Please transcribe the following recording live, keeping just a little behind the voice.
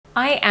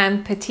I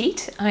am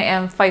petite, I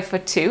am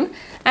 5'2",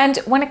 and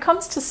when it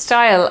comes to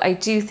style, I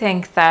do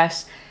think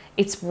that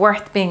it's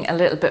worth being a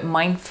little bit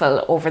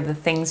mindful over the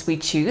things we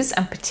choose,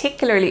 and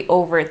particularly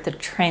over the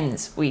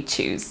trends we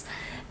choose.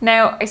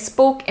 Now, I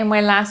spoke in my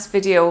last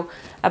video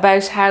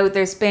about how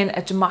there's been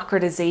a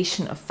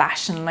democratization of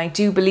fashion, and I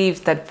do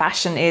believe that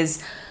fashion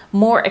is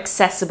more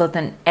accessible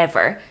than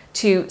ever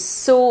to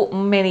so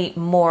many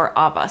more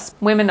of us,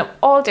 women of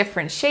all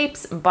different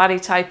shapes and body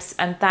types,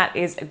 and that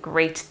is a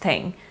great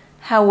thing.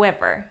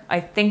 However, I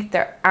think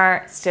there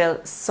are still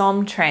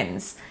some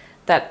trends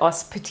that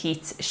us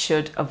petites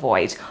should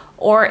avoid.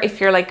 Or if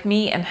you're like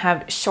me and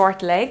have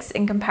short legs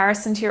in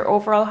comparison to your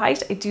overall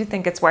height, I do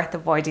think it's worth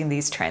avoiding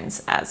these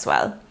trends as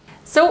well.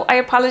 So I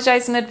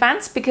apologize in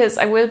advance because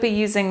I will be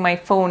using my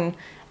phone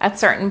at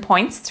certain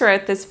points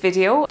throughout this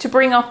video to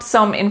bring up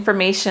some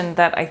information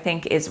that I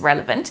think is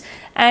relevant.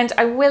 And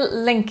I will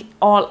link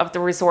all of the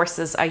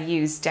resources I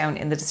use down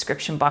in the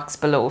description box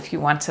below if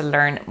you want to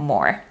learn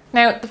more.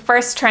 Now, the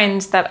first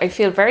trend that I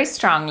feel very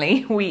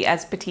strongly we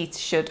as petites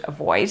should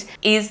avoid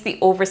is the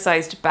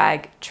oversized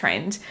bag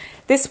trend.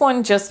 This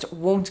one just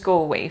won't go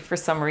away for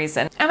some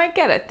reason. And I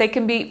get it, they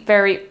can be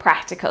very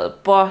practical,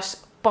 but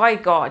by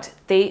God,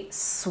 they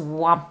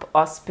swamp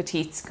us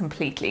petites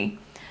completely.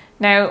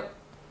 Now,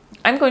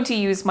 I'm going to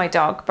use my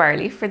dog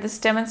Barley for this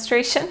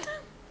demonstration.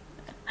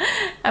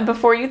 And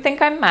before you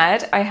think I'm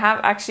mad, I have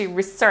actually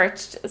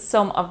researched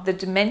some of the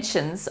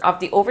dimensions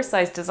of the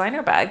oversized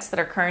designer bags that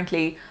are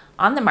currently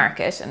on the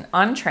market and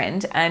on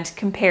trend and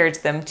compared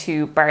them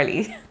to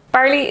Barley.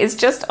 Barley is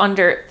just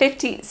under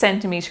 50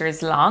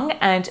 centimeters long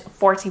and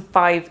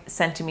 45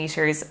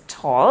 centimeters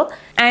tall.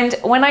 And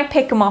when I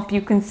pick him up,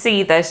 you can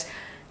see that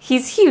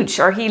he's huge,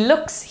 or he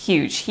looks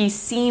huge. He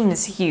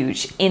seems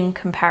huge in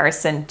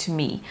comparison to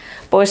me.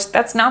 But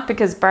that's not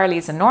because Barley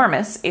is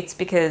enormous, it's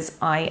because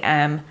I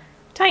am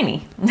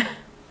tiny.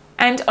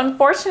 And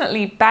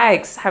unfortunately,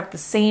 bags have the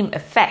same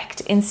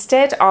effect.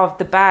 Instead of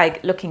the bag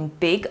looking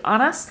big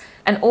on us,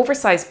 an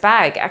oversized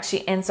bag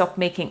actually ends up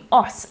making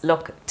us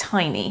look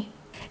tiny.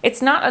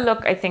 It's not a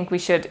look I think we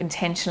should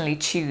intentionally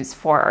choose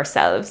for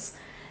ourselves.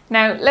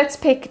 Now, let's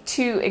pick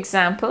two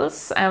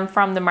examples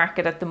from the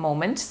market at the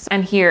moment.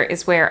 And here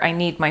is where I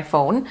need my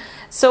phone.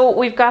 So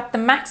we've got the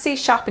Maxi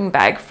shopping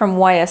bag from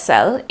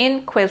YSL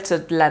in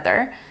quilted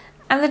leather,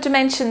 and the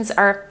dimensions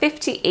are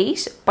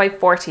 58 by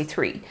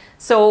 43.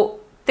 So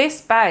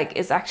this bag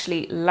is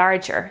actually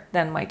larger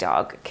than my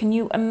dog. Can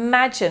you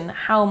imagine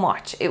how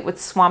much it would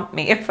swamp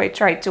me if I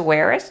tried to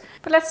wear it?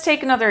 But let's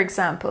take another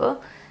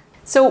example.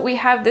 So we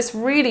have this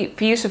really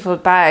beautiful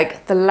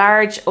bag, the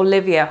large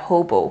Olivia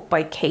Hobo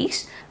by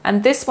Kate.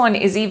 And this one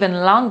is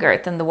even longer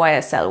than the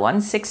YSL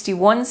one,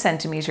 61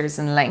 centimeters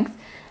in length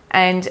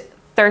and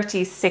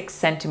 36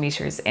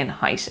 centimeters in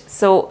height.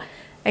 So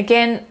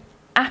again,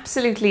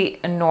 absolutely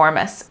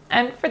enormous.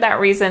 And for that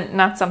reason,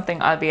 not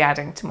something I'll be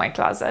adding to my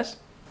closet.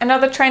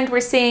 Another trend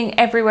we're seeing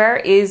everywhere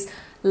is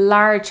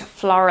large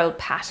floral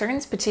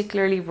patterns,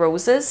 particularly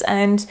roses.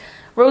 And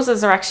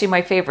roses are actually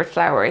my favorite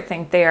flower. I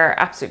think they are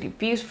absolutely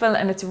beautiful,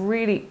 and it's a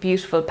really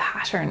beautiful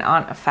pattern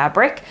on a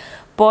fabric.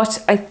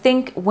 But I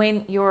think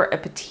when you're a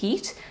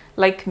petite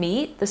like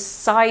me, the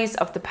size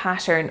of the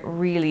pattern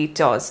really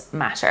does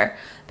matter,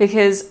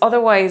 because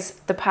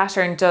otherwise the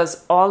pattern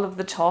does all of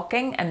the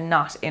talking and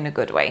not in a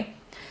good way.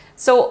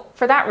 So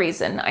for that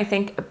reason, I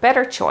think a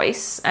better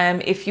choice,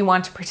 if you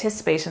want to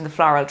participate in the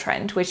floral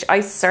trend, which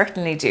I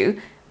certainly do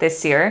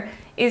this year,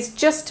 is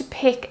just to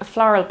pick a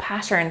floral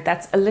pattern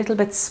that's a little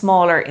bit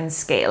smaller in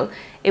scale.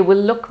 It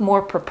will look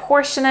more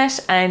proportionate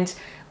and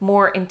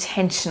more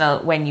intentional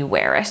when you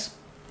wear it.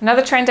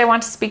 Another trend I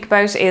want to speak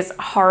about is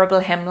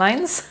horrible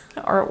hemlines,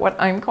 or what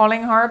I'm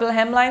calling horrible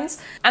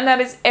hemlines. And that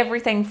is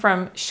everything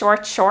from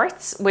short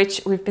shorts,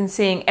 which we've been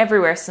seeing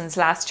everywhere since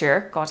last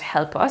year, God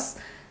help us.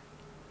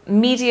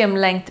 Medium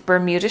length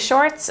Bermuda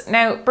shorts.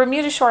 Now,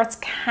 Bermuda shorts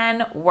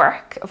can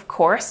work, of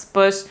course,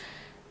 but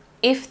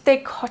if they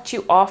cut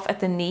you off at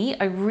the knee,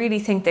 I really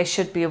think they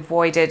should be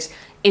avoided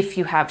if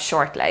you have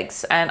short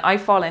legs, and I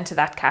fall into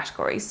that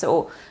category.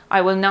 So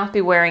I will not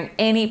be wearing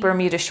any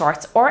Bermuda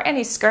shorts, or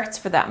any skirts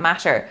for that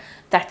matter,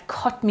 that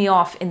cut me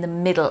off in the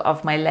middle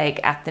of my leg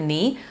at the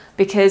knee,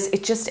 because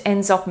it just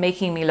ends up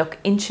making me look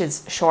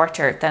inches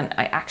shorter than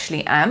I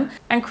actually am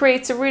and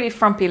creates a really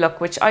frumpy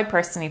look, which I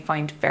personally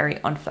find very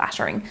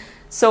unflattering.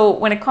 So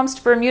when it comes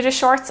to Bermuda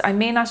shorts, I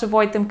may not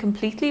avoid them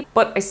completely,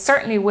 but I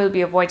certainly will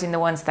be avoiding the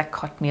ones that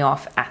cut me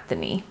off at the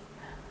knee.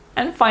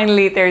 And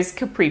finally, there's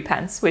capri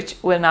pants, which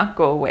will not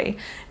go away.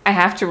 I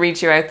have to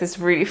read you out this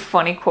really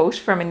funny quote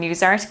from a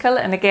news article.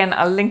 And again,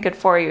 I'll link it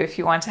for you if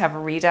you want to have a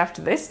read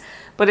after this.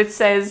 But it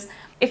says,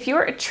 if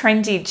you're a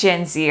trendy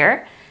Gen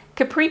Zer,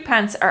 capri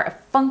pants are a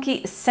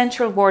funky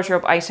central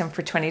wardrobe item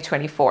for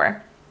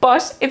 2024.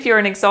 But if you're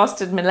an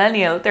exhausted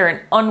millennial, they're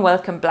an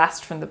unwelcome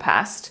blast from the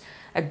past.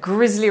 A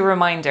grisly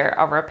reminder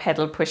of our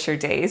pedal pusher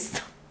days.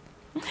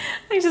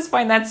 I just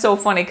find that so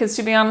funny because,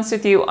 to be honest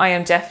with you, I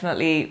am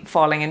definitely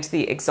falling into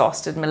the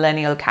exhausted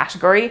millennial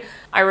category.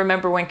 I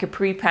remember when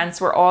capri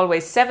pants were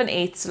always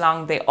 7/8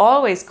 long, they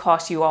always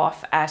caught you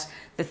off at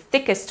the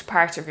thickest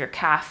part of your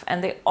calf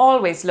and they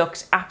always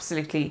looked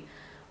absolutely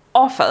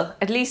awful,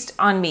 at least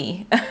on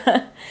me.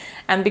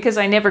 And because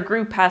I never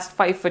grew past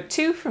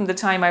 5'2" from the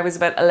time I was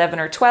about 11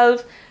 or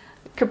 12,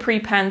 capri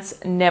pants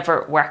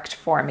never worked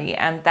for me,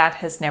 and that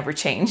has never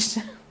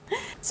changed.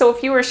 So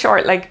if you were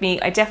short like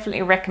me, I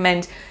definitely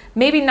recommend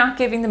maybe not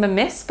giving them a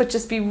miss, but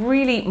just be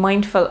really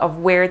mindful of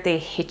where they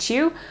hit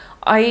you.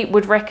 I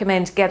would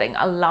recommend getting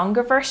a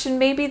longer version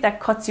maybe that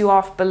cuts you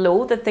off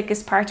below the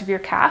thickest part of your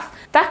calf.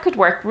 That could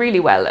work really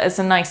well as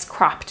a nice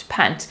cropped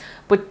pant,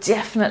 but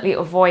definitely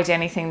avoid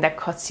anything that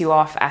cuts you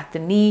off at the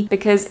knee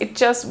because it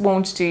just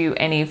won't do you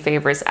any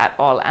favors at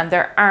all, and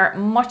there are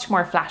much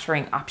more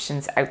flattering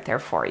options out there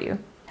for you.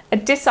 A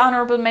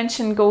dishonorable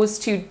mention goes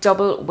to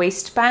double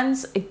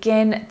waistbands.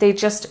 Again, they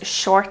just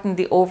shorten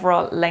the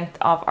overall length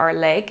of our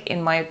leg,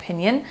 in my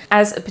opinion.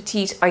 As a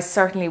petite, I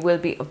certainly will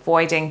be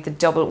avoiding the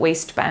double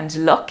waistband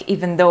look,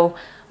 even though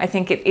I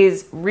think it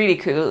is really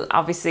cool.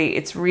 Obviously,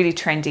 it's really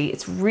trendy,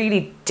 it's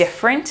really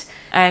different,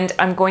 and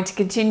I'm going to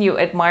continue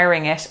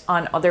admiring it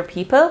on other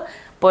people,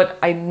 but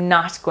I'm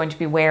not going to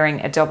be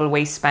wearing a double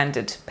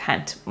waistbanded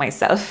pant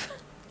myself,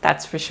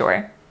 that's for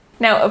sure.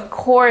 Now, of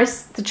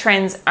course, the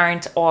trends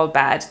aren't all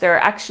bad. There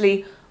are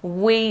actually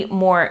way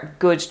more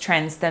good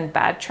trends than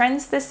bad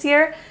trends this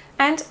year.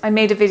 And I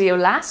made a video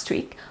last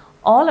week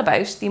all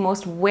about the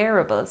most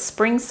wearable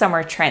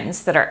spring-summer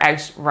trends that are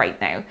out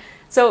right now.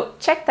 So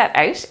check that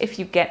out if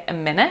you get a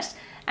minute.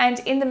 And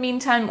in the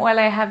meantime, while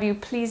I have you,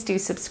 please do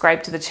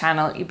subscribe to the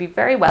channel. You'd be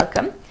very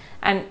welcome.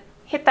 And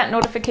hit that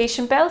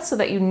notification bell so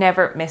that you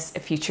never miss a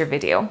future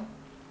video.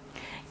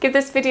 Give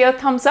this video a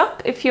thumbs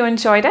up if you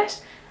enjoyed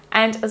it.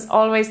 And as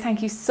always,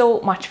 thank you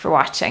so much for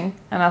watching,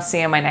 and I'll see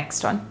you in my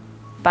next one.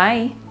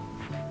 Bye.